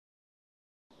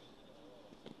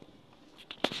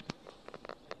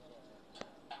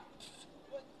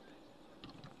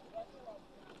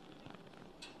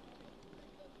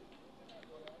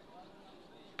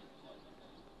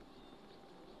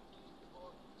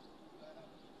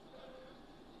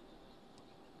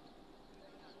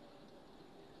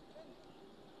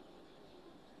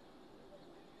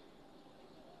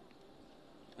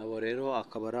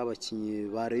akaba ari abakinnyi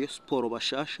ba Rayon Sport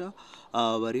bashasha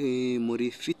bari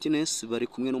muri fitness, bari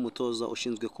kumwe n'umutoza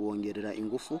ushinzwe kubongerera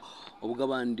ingufu, ubwo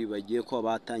abandi bagiye ko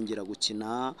batangira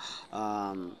gukina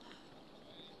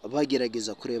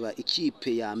bagerageza kureba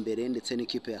ikipe ya mbere ndetse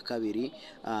n'ikipe ya kabiri.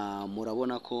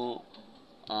 Murabona ko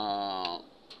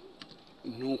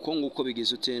nuko nguko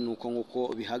bigize ute, nuko nguko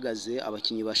bihagaze.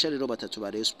 Abakinnyi basha rero batatu ba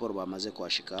Rayon Sport bamaze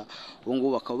kwashika, ubu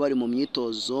ngubu bakaba bari mu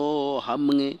myitozo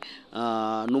hamwe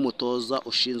n'umutoza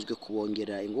ushinzwe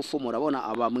kubongerera ingufu. Murabona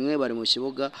abamwe bari mu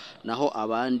kibuga naho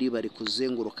abandi bari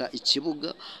kuzenguruka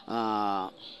ikibuga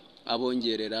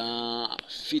abongerera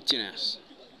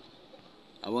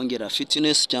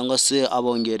fitness cyangwa se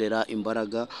abongerera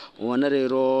imbaraga. Ubona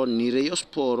rero ni Rayon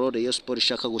Sport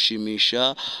ishaka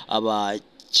gushimisha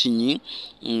abakinnyi,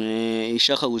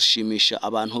 ishaka gushimisha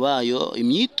abantu bayo.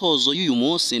 Imyitozo y'uyu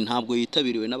munsi ntabwo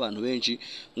yitabiriwe n'abantu benshi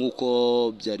nk'uko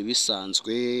byari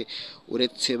bisanzwe,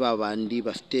 uretse babandi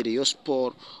bafite Rayon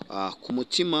Sport ku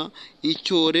mutima.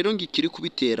 Icyo rero ngikiri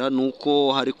kubitera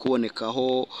nuko hari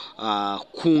kubonekaho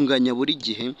kunganya buri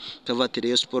gihe. Kavatire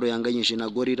Rayon Sport yanganyije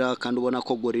na Gorira, kandi ubona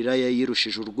ko Gorira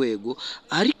yayirushije urwego,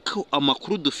 ariko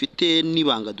amakuru dufite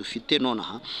n'ibanga dufite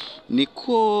nonaha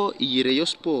niko iyi Rayon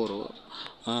Sport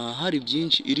hari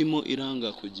byinshi irimo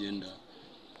iranga kugenda,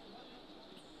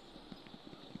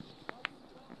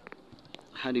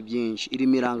 hari byinshi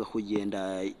irimo iranga kugenda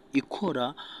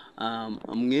ikora.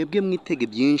 Mwebwe mwitege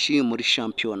byinshi muri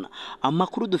shampiyona.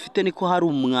 Amakuru dufite niko hari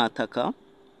umwataka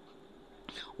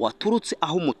waturutse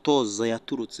aho umutoza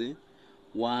yaturutse,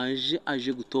 waje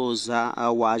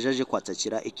aje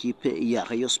kwatakira ikipe ya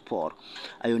Rayon Sport.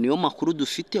 Ayo niyo makuru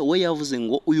dufite. We yavuze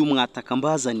ngo uyu mwataka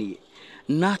mbazaniye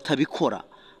natabikora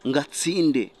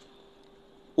ngatsinde,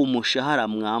 umushahara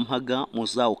mwampaga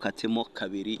muzawukatemo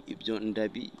kabiri. Ibyo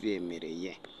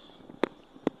ndabibemereye.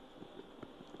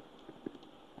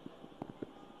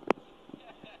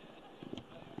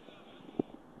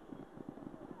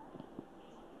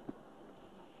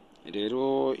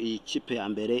 Rero iyi kipe ya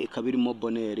mbere ikaba irimo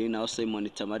Boneri naho Simon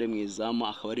Tamare mu izamu,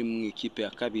 akaba ari mu ikipe ya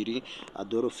kabiri.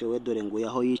 Dore ngo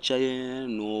yaho yicaye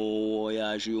no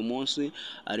yaje uyu munsi,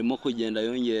 arimo kugenda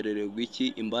yongerererwa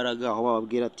imbaraga, aho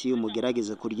bababwira ati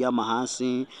mugerageze kuryama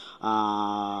hasi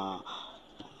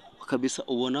kabisa.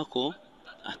 Ubona ko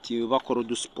ati bakora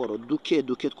udusiporo duke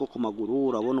two ku maguru.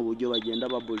 Urabona uburyo bagenda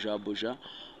babujabuja,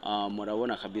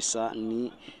 murabona kabisa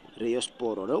ni Rayon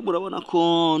Sport. Rero murabona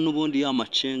ko n'ubundi ya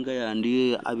macenga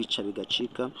yandi abica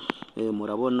bigacika.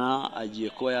 Murabona agiye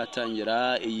kuba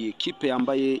yatangira. Iyi kipe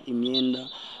yambaye imyenda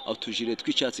utujire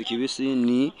tw'icyatsi kibisi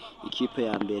ni ikipe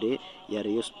ya mbere ya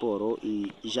Rayon Sport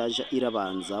ijaja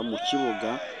irabanza mu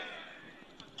kibuga.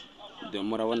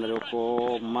 Murabona rero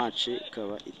ko match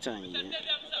ikaba itangiye.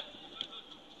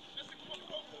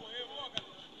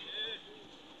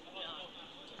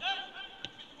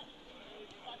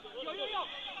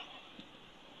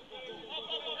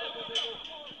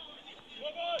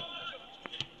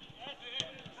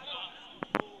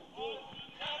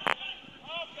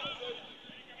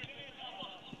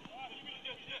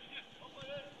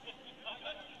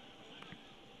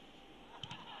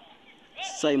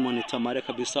 Simon Tamare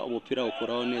kabisa umupira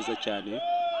ukuraho neza cyane.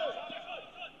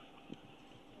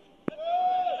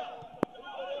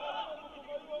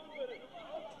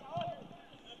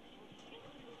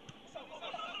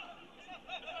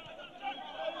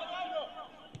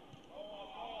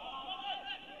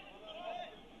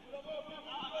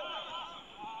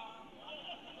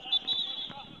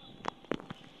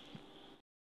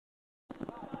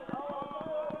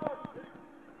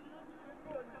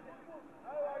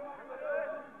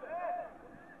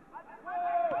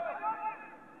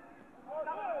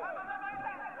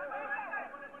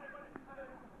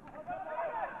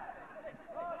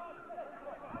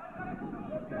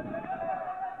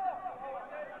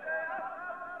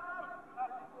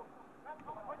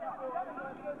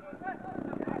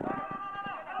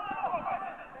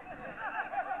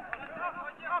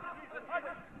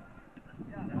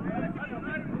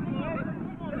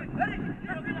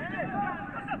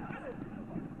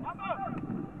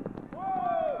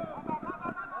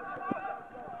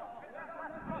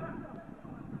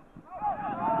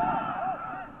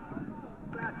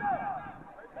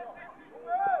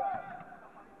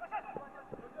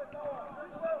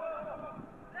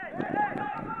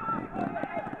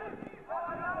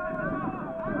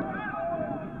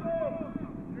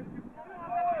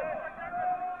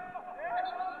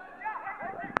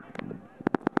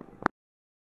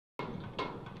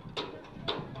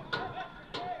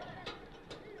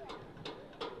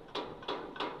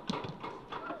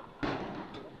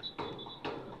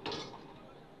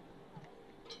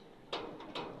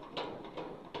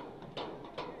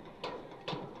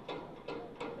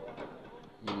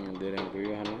 dore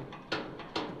nguyu hano.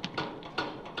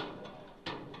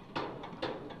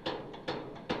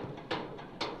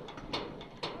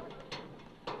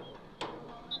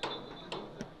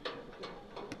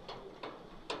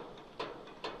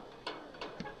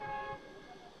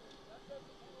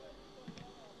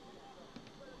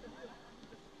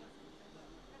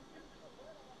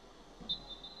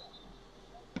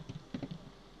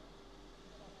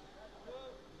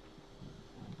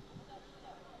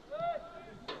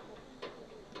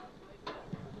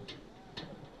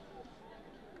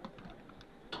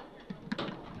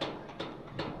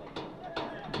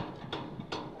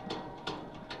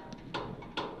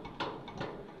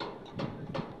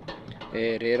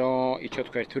 Rero icyo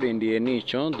twari turindiye ni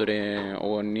icyo, dore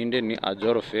uwo ninde ni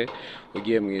Adolphe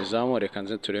ugiye mu izamu. Reka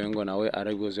nze turebe ngo nawe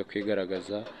ari buze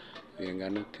kwigaragaza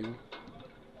bingana uti.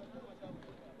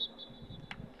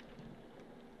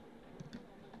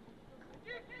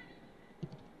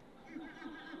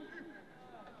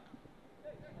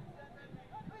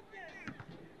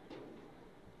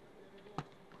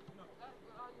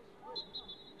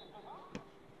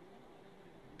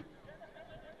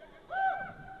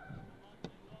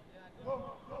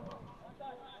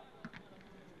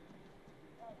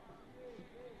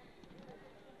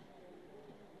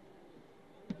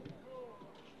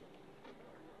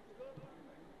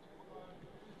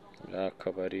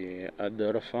 Akaba ari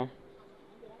Adolphe.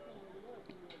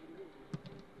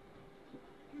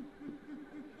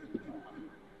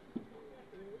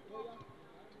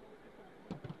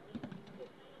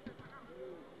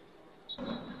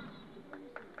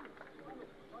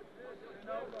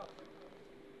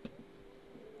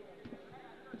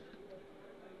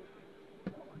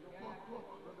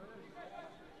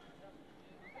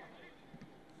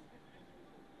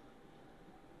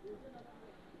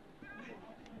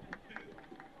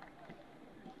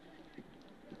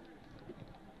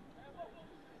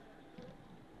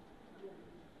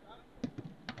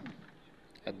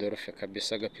 Adolphe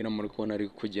kabisa, agapira muri kubona ari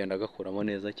kugenda agakuramo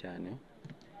neza cyane.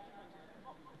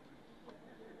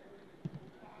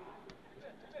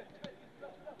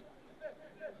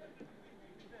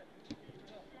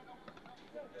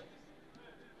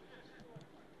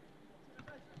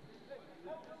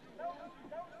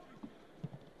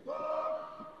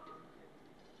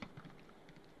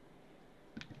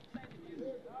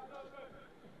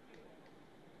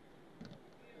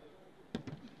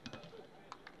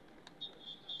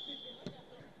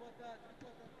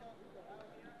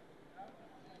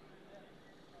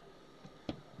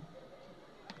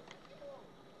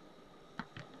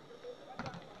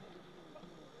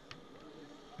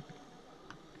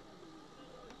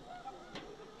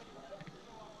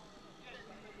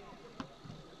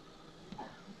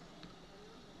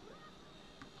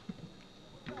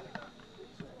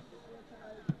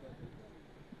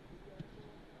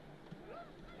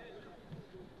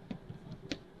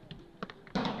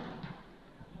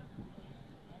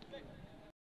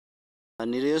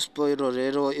 Ni Rayon Sport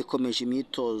rero ikomeje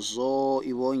imyitozo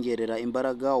ibongerera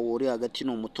imbaraga. Uwo uri hagati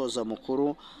ni umutoza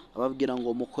mukuru ababwira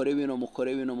ngo mukore bino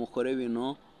mukore bino mukore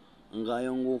bino,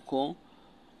 ngayo nguko.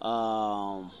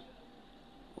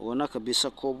 Ubona kabisa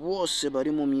ko bose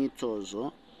bari mu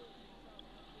myitozo,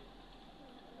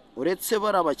 uretse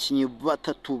bari abakinnyi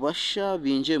batatu basha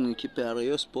binjiye mu ikipe ya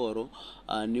Rayon Sport,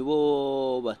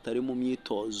 nibo batari mu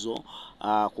myitozo,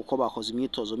 kuko bakoze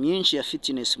imyitozo myinshi ya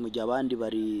fitness mu gihe abandi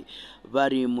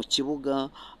bari mu kibuga.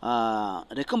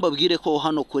 Reka mbabwire ko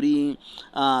hano kuri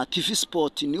TV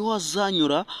Sport niho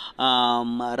hazanyura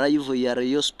live ya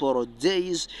Rayon Sport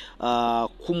Days.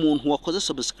 Ku muntu wakoze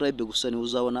subscribe gusa niwe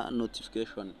uzabona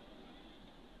notification.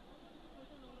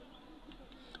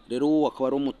 Rero uwo akaba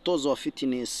ari umutozo wa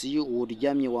fitness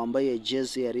uryamye wambaye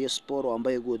jezi ya Rayon Sport,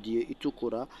 wambaye godiyo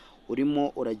itukura,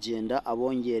 urimo uragenda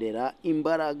abongerera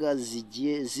imbaraga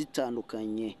zigiye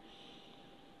zitandukanye.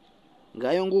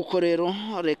 Ngayo nguko rero,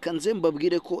 reka nze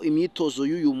mbabwire ko imyitozo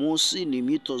y'uyu munsi ni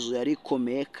imyitozo yari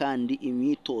ikomeye kandi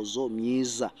imyitozo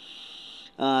myiza.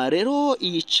 Rero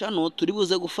iyi channel turi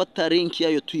buze gufata link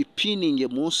yayo tuyipininge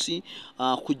munsi,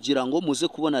 kugira ngo muze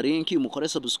kubona link, mukore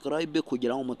subscribe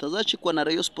kugira ngo mutazacikwa na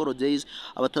Rayon Sport Days,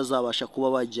 abatazabasha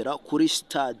kuba bagera kuri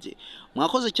stade.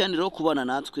 Mwakoze cyane rero kubana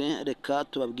natwe, reka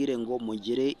tubabwire ngo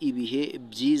mugire ibihe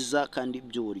byiza kandi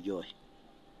by'uburyohe.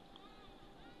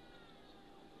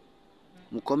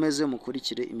 Mukomeze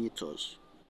mukurikire imyitozo.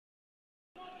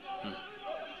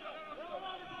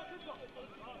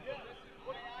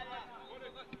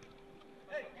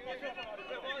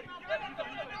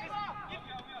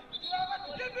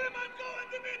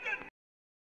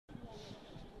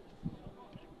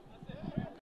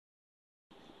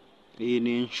 Iyi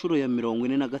ni inshuro ya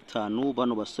 45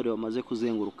 bano basore bamaze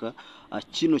kuzenguruka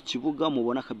kino kibuga.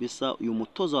 Mubona kabisa uyu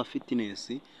mutoza wa fitness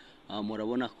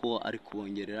murabona ko ari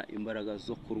kubongerera imbaraga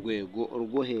zo ku rwego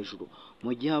rwo hejuru,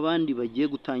 mu gihe abandi bagiye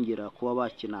gutangira kuba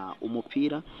bakina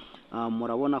umupira.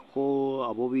 Murabona ko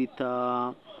abo bita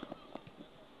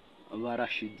ba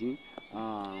Rashid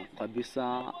kabisa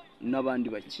n'abandi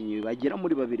bakinnyi bagera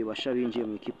muri 2 basha binjiye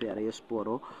mu ikipe ya Rayon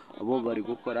Sport, bo bari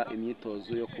gukora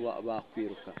imyitozo yo kuba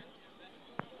bakwiruka.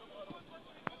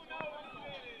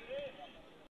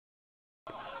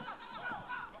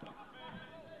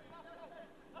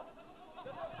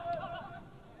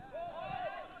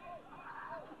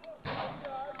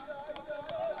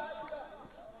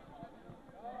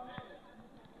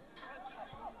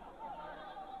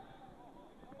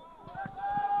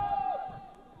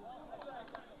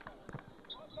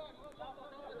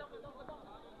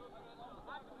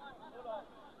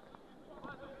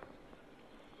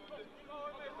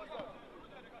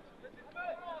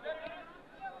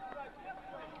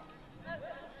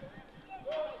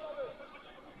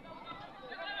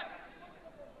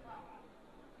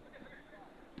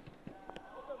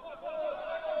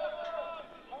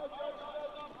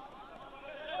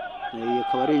 Iyi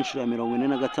akaba ari inshuro ya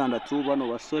 46 bano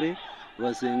basore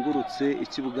bazengurutse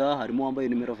ikibuga. Harimo wambaye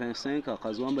nimero 25,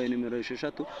 hakaza wambaye nimero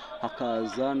 6,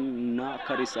 hakaza na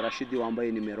Kalisa Rashid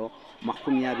wambaye nimero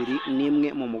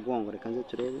 21 mu mugongo. Reka nze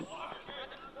turebe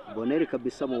Boneri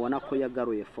kabisa, mubona ko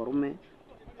yagaruye forume.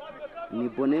 Ni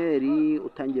Boneri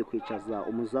utangiye kwicaza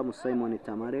umuzamu Simon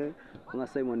Tamare. Nka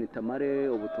Simon Tamare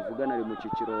ubu tuvugana ari mu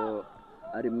ciciro,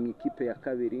 ari mu ikipe ya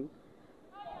kabiri.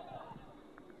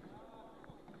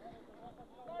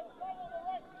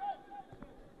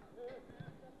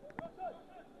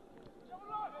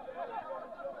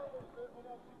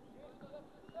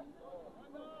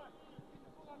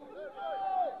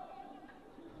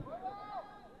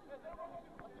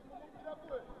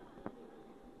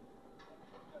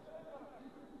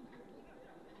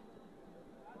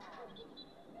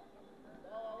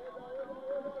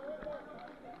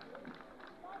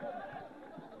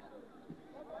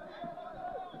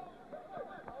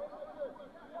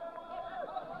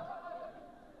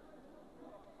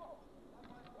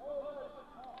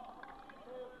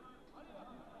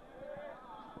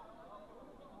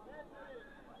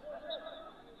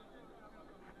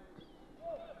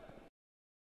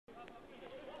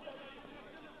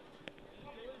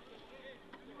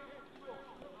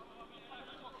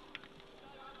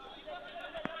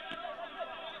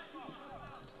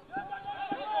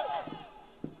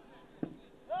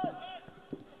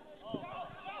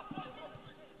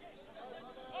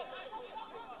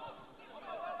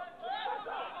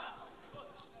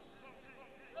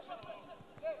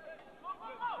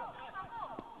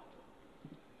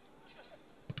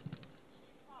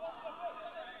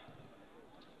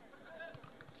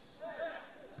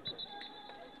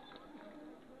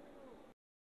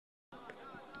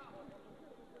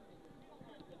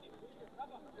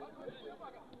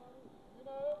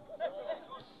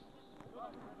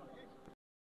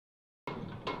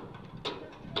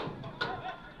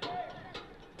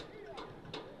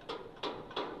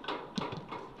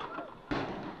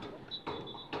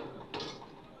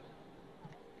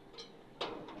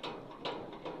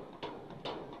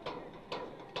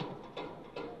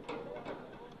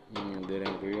 Dore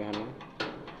nguyu hano.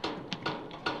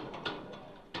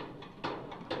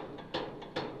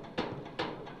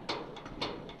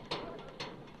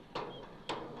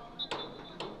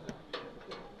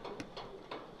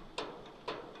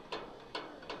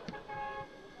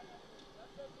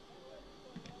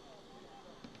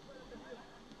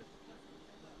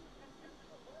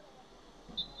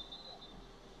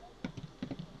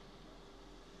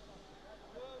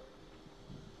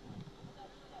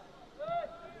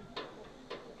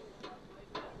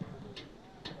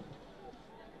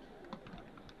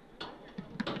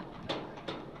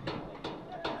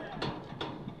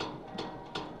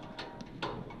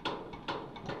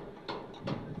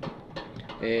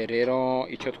 Rero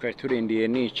icyo twari turindiye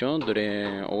ni icyo. Dore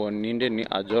uwo ninde ni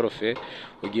Adolphe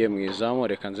ugiye mu izamu.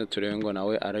 Reka nze turebe ngo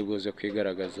nawe ari buze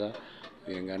kwigaragaza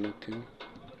bingana uti.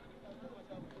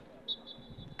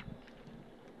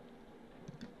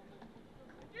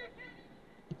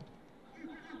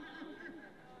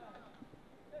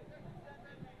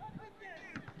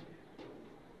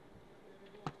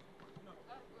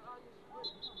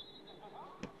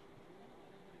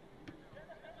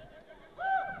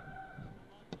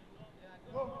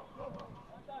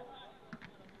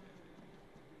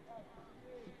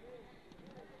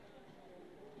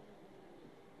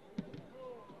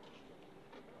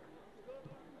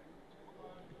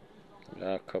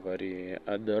 akaba ari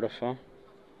Adolphe.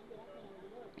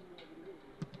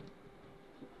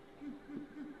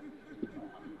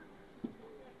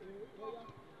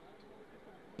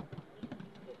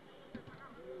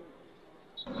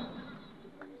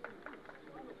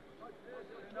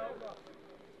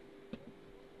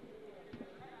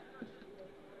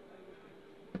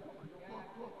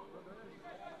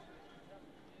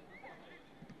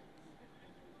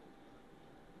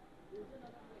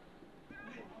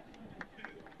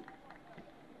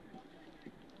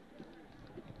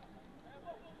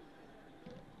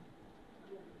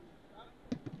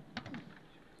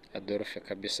 Adolphe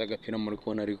kabisa agapira muri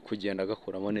kubona ari kugenda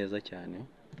agakuramo neza cyane.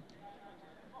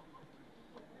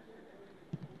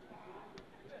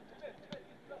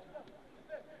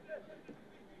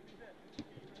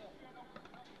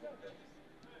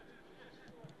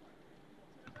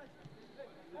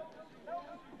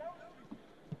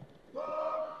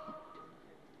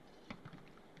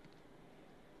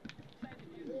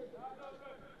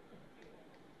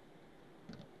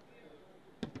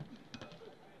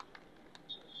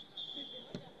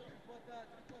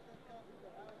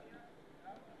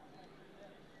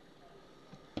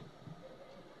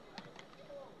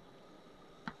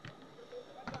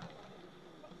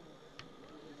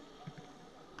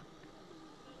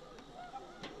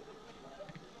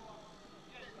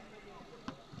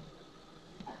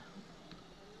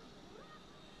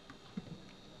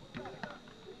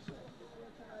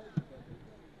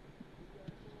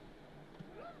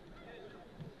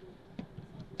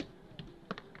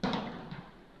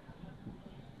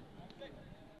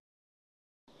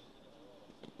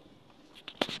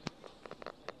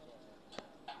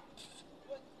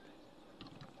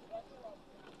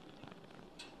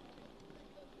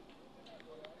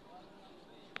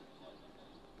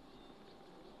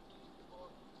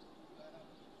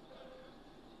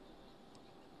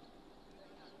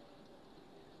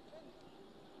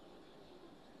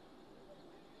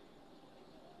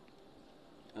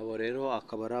 Abo rero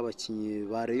akaba ari abakinnyi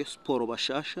ba Rayon Sport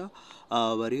bashasha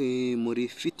bari muri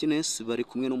fitness, bari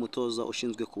kumwe n'umutoza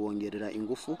ushinzwe kubongerera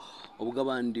ingufu, ubwo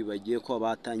abandi bagiye kuba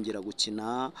batangira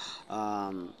gukina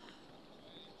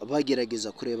bagerageza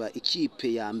kureba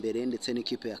ikipe ya mbere ndetse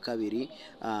n'ikipe ya kabiri.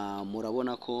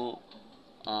 Murabona ko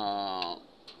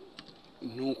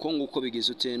nuko nguko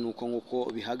bigize ute, nuko nguko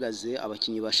bihagaze.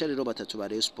 Abakinnyi basha rero batatu ba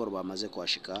Rayon Sport bamaze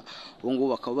kwashika, ubu ngubu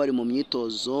bakaba bari mu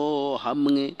myitozo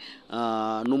hamwe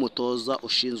n'umutoza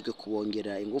ushinzwe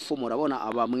kubongerera ingufu. Murabona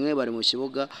abamwe bari mu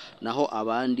kibuga naho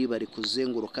abandi bari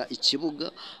kuzenguruka ikibuga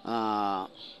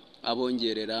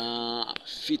abongerera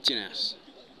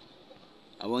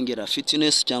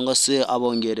fitness cyangwa se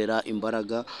abongerera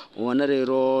imbaraga. Mubona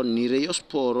rero ni Rayon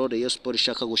Sport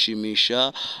ishaka gushimisha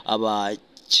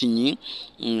abakinnyi,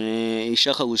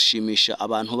 ishaka gushimisha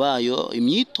abantu bayo.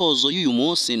 Imyitozo y'uyu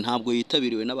munsi ntabwo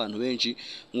yitabiriwe n'abantu benshi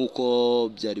nk'uko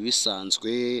byari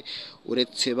bisanzwe,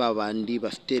 uretse babandi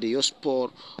bafite Rayon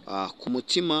Sport ku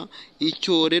mutima.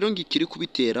 Icyo rero ngikiri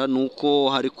kubitera nuko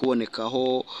hari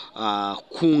kubonekaho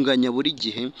kunganya buri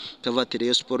gihe. Kavate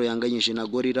Rayon Sport yanganyije na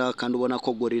Gorira, kandi ubona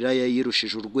ko Gorira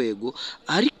yayirushije urwego,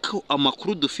 ariko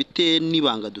amakuru dufite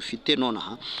n'ibanga dufite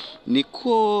nonaha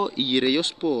niko iyi Rayon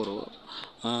Sport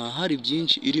hari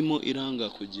byinshi irimo iranga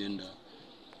kugenda,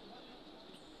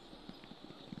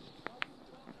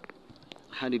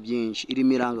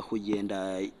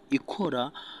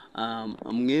 ikora.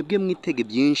 Mwebwe mwitege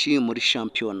byinshi muri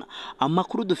shampiyona.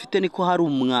 Amakuru dufite niko hari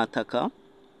umwataka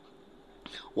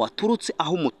waturutse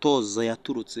aho umutoza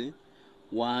yaturutse,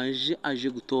 waje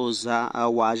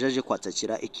aje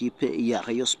kwatakira ikipe ya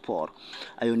Rayon Sport.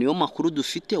 Ayo niyo makuru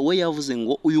dufite. We yavuze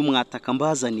ngo uyu mwataka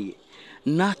mbazaniye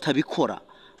natabikora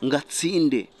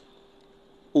ngatsinde,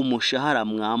 umushahara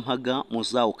mwampaga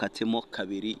muzawukatemo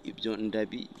kabiri. Ibyo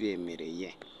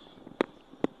ndabibemereye.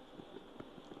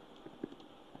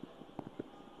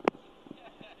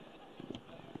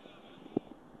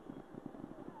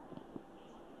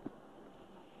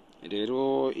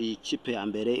 Rero iyi kipe ya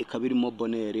mbere ikaba irimo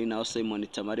Boneri naho Simon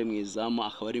Tamare mu izamu,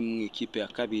 akaba ari mu ikipe ya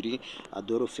kabiri.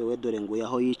 Adolphe we dore ngo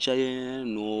yaho yicaye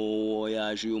no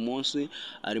yaje uyu munsi,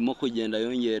 arimo kugenda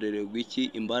yongerererwa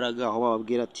imbaraga, aho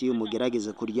bababwira ati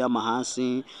mugerageze kuryama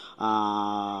hasi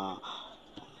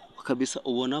kabisa.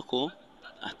 Ubona ko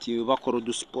ati bakora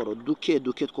udusiporo duke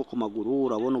two ku maguru.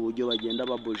 Urabona uburyo bagenda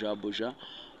babujabuja,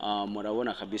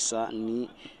 murabona kabisa ni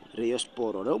Rayon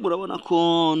Sport. Rero murabona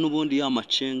ko n'ubundi ya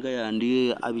macenga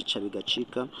yandi abica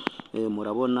bigacika.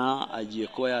 Murabona agiye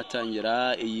kuba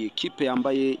yatangira. Iyi kipe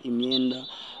yambaye imyenda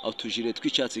utujire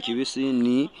tw'icyatsi kibisi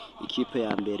ni ikipe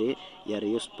ya mbere ya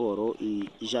Rayon Sport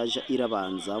ijaja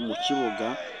irabanza mu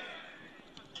kibuga.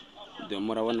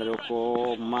 murabona rero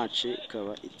ko match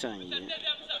ikaba itangiye.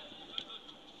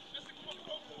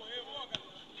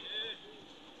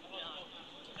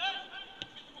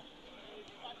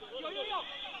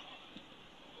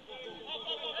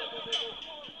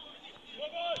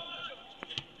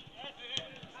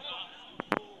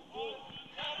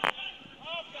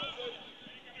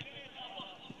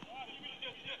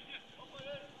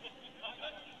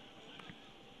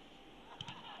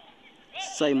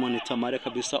 Simon Tamare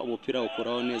kabisa umupira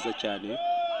ukuraho neza cyane.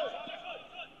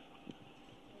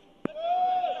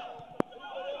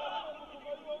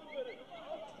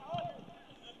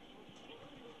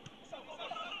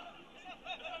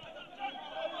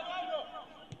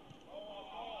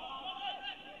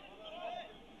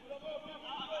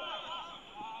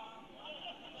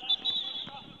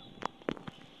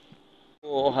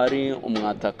 Hari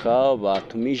umwataka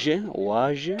batumije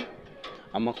waje,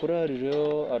 amakuru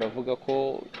rero aravuga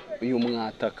ko uyu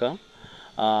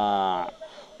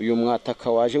mwataka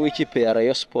waje w'ikipe ya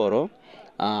Rayon Sport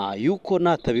yuko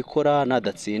natabikora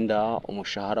nadatsinda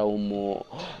umushahara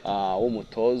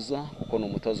w'umutoza, kuko ni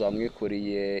umutoza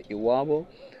wamwikuriye iwabo,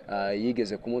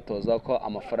 yigeze kumutoza ko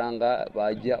amafaranga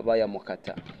bajya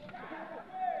bayamukata.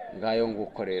 Ngayo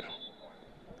nguko rero,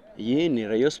 iyi ni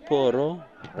Rayon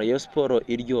Sport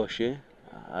iryoshye,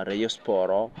 Rayon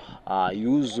Sport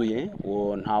yuzuye.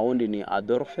 Uwo nta wundi ni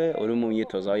Adolphe uri mu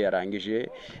myitozo aho yarangije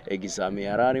examen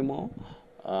yari arimo,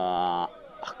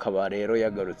 akaba rero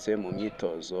yagarutse mu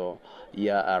myitozo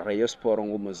ya Rayon Sport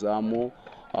nk'umuzamu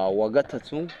wa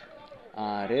gatatu.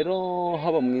 Rero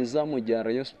haba mu izamu rya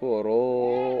Rayon Sport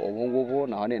ubu ngubu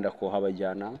naho nenda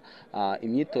kuhabajyana.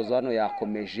 Imyitozo hano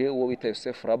yakomeje, uwo bita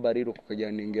Yosef Rabari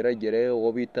kukajyana ingeragere,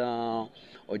 uwo bita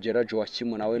Ogera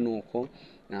Joachim nawe nuko.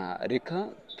 Reka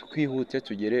twihute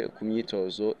tugere ku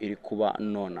myitozo iri kuba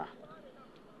nona.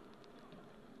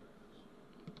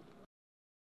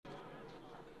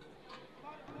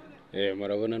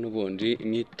 Murabona n'ubundi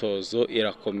imyitozo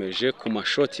irakomeje ku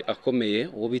mashoti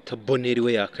akomeye, uwo bita Boneri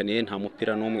we yakaniye, nta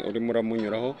mupira n'umwe urimo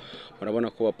uramunyuraho.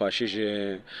 Murabona ko bapashije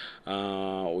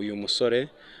uyu musore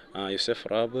Yosef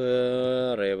Rab.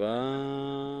 Reba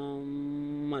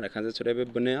reka turebe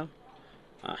Boneri,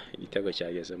 igitego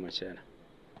cyagezemo cyane.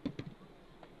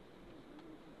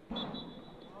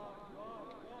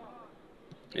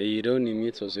 Iyi rero ni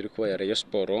imyitozo iri kuba ya Rayon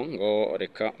Sport, ngo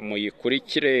reka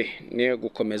muyikurikire ne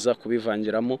gukomeza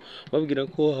kubivangiramo, babwira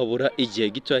ko habura igihe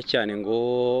gito cyane ngo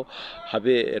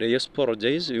habe Rayon Sport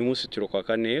Days. Uyu munsi turi kwa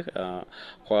kane,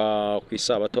 ku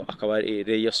isabato akaba ari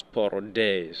Rayon Sport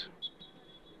Days.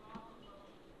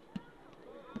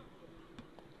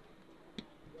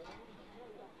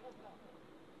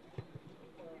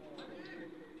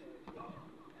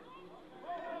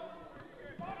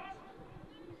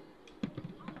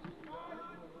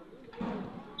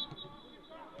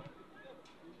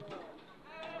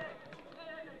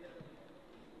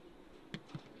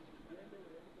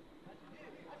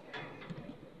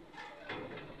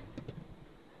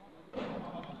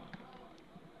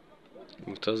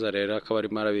 Umutoza rero akaba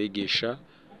arimo arabigisha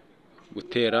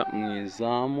gutera mu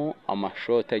izamu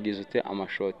amashoti, agize ute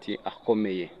amashoti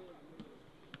akomeye.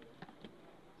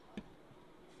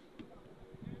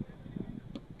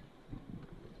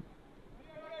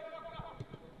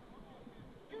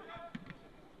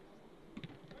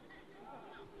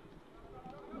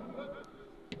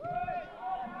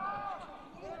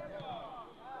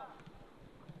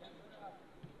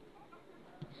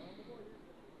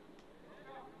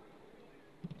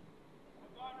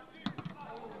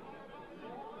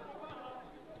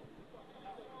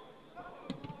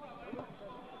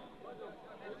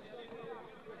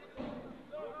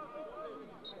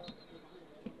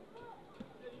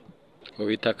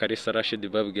 Bita kalisa Rashid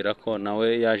babwira ko nawe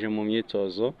yaje mu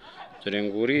myitozo. Dore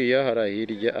nguriya hari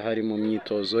hirya ahari mu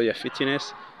myitozo ya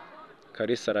fitness.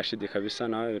 Kalisa Rashid kabisa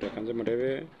nawe reka nze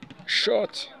murebe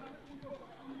shot.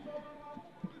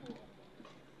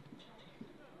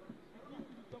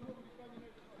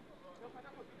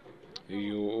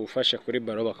 Uyu ufashe kuri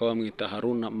baro bakaba bamwita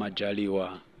Haruna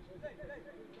Majaliwa.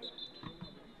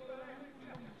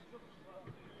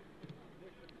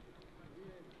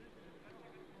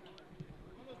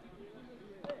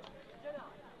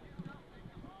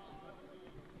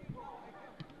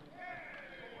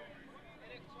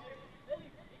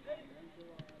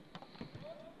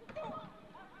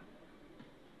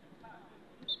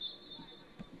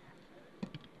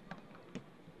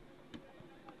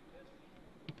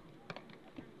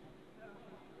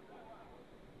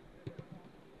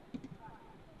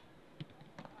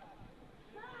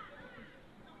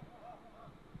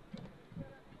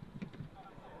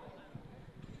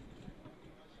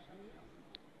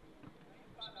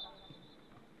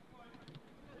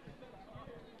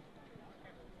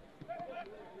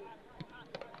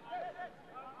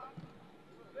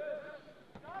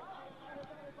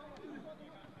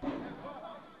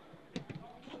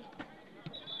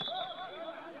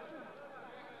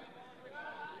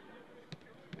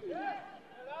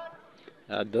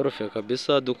 Adolphe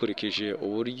kabisa dukurikije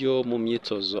uburyo mu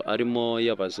myitozo arimo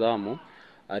y'abazamu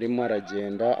arimo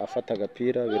aragenda afata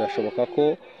agapira, birashoboka ko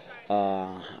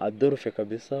Adolphe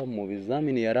kabisa mu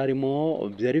bizamini yari arimo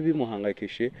byari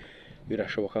bimuhangayikishije,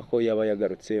 birashoboka ko yaba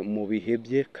yagarutse mu bihe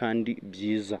bye kandi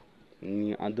byiza. Ni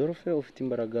Adolphe ufite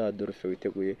imbaraga, Adolphe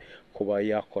witeguye kuba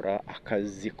yakora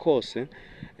akazi kose.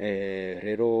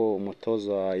 Rero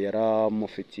umutoza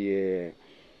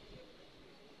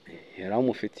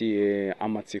yaramufitiye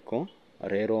amatsiko,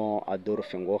 rero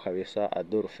Adolphe ngo kabisa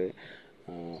Adolphe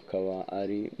akaba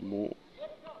ari mu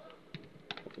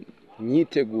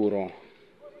myiteguro,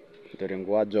 dore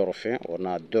ngo Adolphe ubona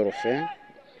Adolphe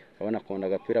abona akunda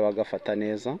agapira bagafata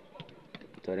neza,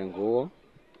 dore nguwo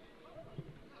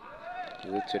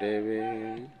turebe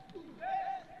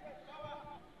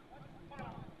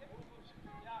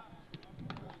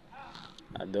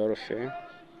Adolphe.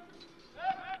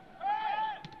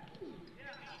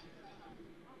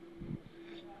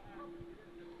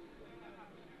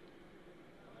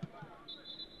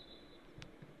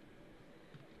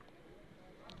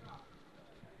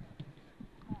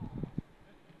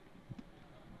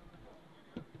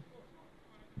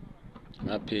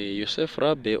 Youssef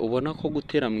Rabe ubona ko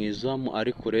gutera mu izamu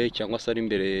ari kure cyangwa se ari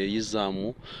imbere y'izamu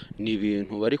ni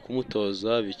ibintu bari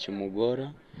kumutoza bikimugora.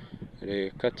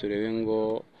 Reka turebe ngo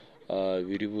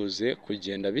biri buze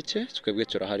kugenda bike, twebwe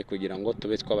turahari kugira ngo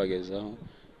tube twabagezaho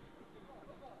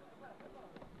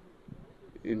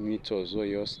imyitozo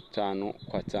yose 5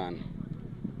 kwa 5.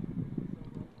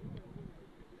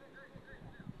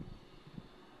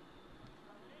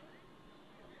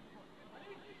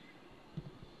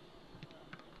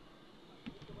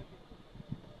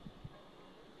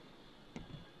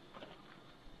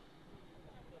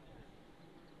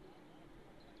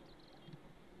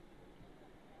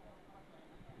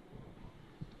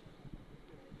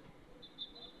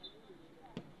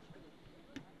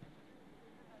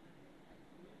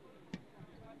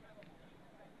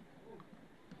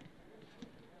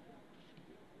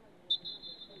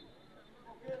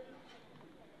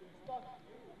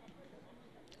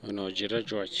 Gira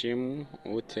Joachim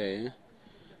uteye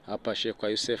apashe kwa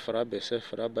Youssef Rabe. Youssef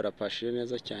Rabe arapashe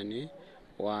neza cyane,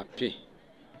 wapi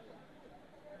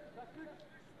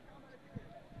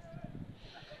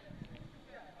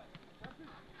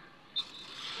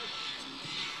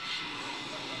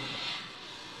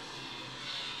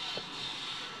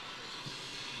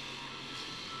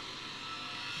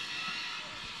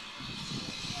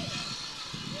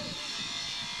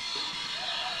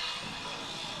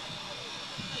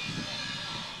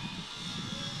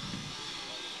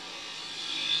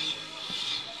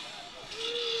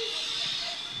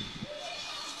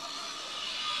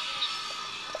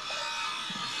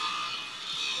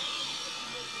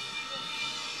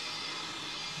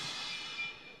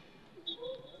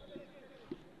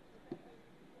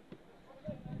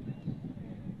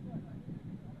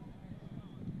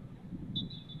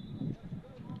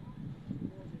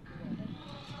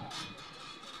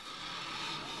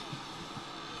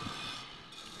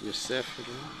Youssef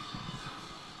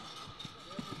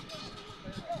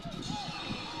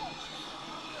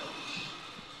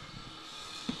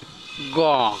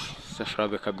go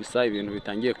Sefrabe kabisa, ibintu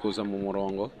bitangiye kuza mu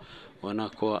murongo, ubona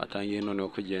ko atangiye noneho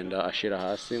kugenda ashira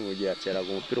hasi mu gihe ateraga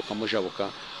umupira ukamujabuka,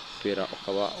 umupira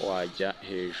ukaba wajya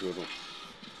hejuru.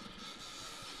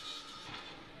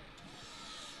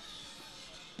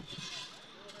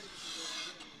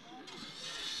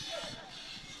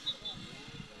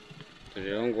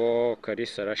 Rero ngo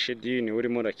Kalisa Rashid niwe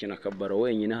urimo urakina akabaro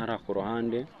wenyine hariya ku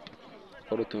ruhande,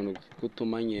 akora utuntu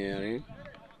tw'utumanyere.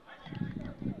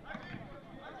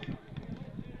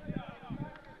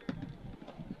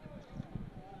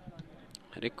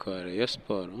 Ariko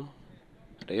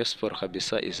Rayon Sport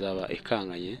kabisa izaba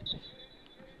ikanganye.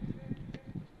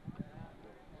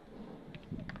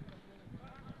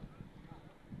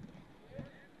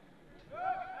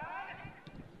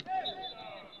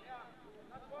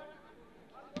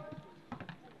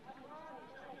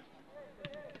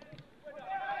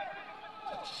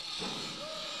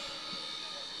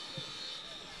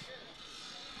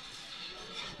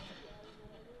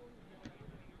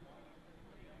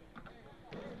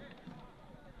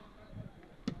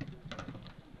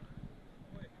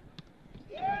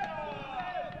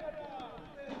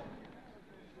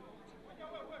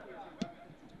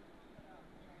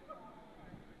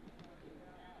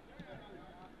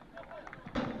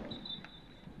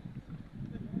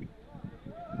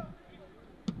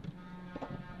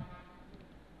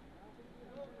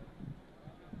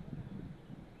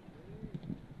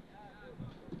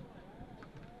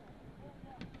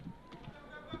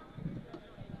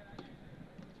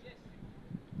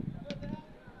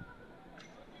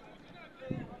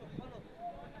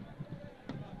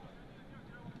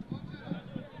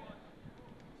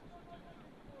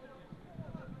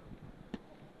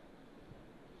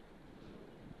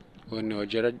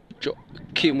 ونوجر جو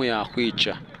كيمو يا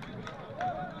خويتشا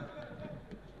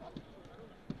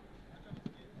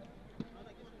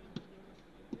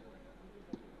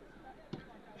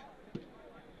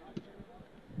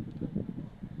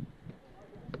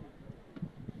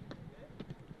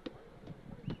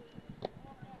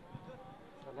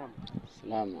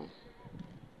سلام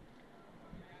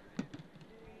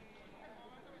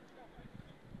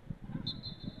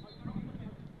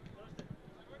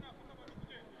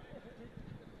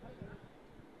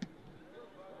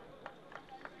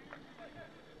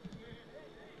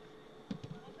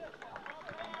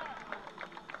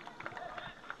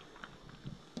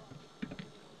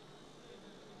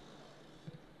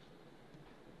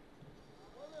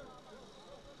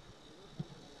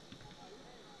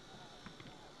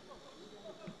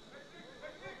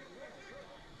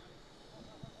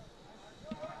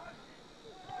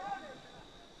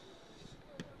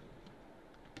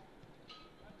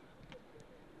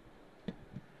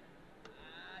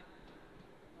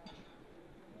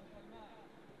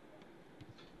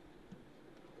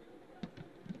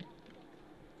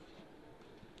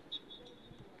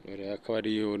akaba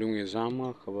ari uri mu izamu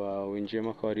akaba winjiyemo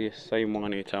akaba ari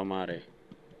Simon Tamare